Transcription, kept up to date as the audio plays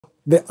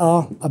they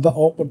are a bit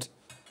awkward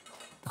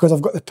because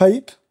I've got the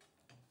pipe,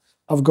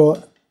 I've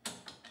got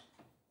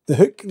the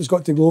hook that's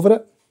got to go over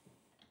it,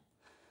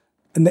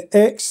 and the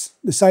X,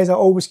 the size I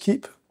always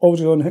keep,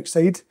 always on the hook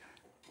side,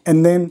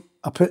 and then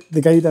I put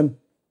the guide in.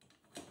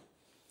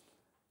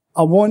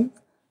 I want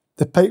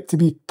the pipe to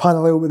be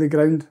parallel with the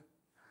ground,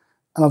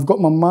 and I've got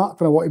my mark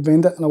when I want to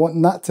bend it, and I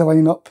want that to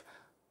line up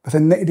with a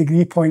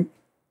 90-degree point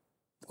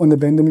on the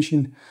bending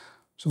machine.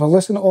 So if I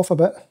loosen it off a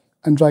bit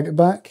and drag it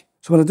back,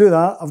 so when I do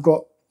that, I've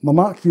got my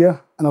mark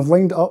here, and I've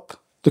lined it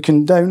up,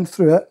 looking down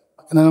through it,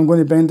 and then I'm going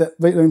to bend it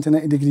right round to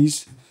 90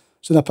 degrees.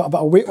 So then I put a bit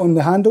of weight on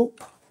the handle,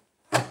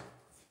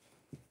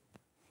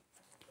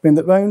 bend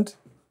it round,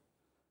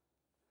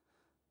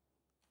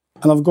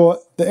 and I've got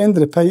the end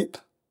of the pipe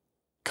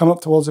coming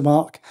up towards the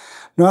mark.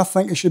 Now I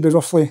think it should be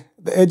roughly,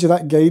 the edge of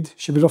that guide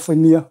should be roughly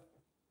near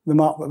the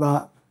mark like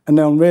that. And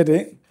now I'm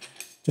ready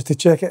just to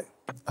check it.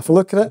 If I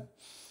look at it,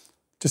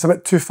 just a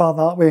bit too far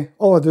that way,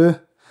 all I do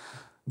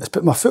is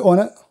put my foot on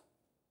it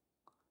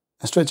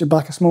and stretch it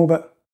back a small bit.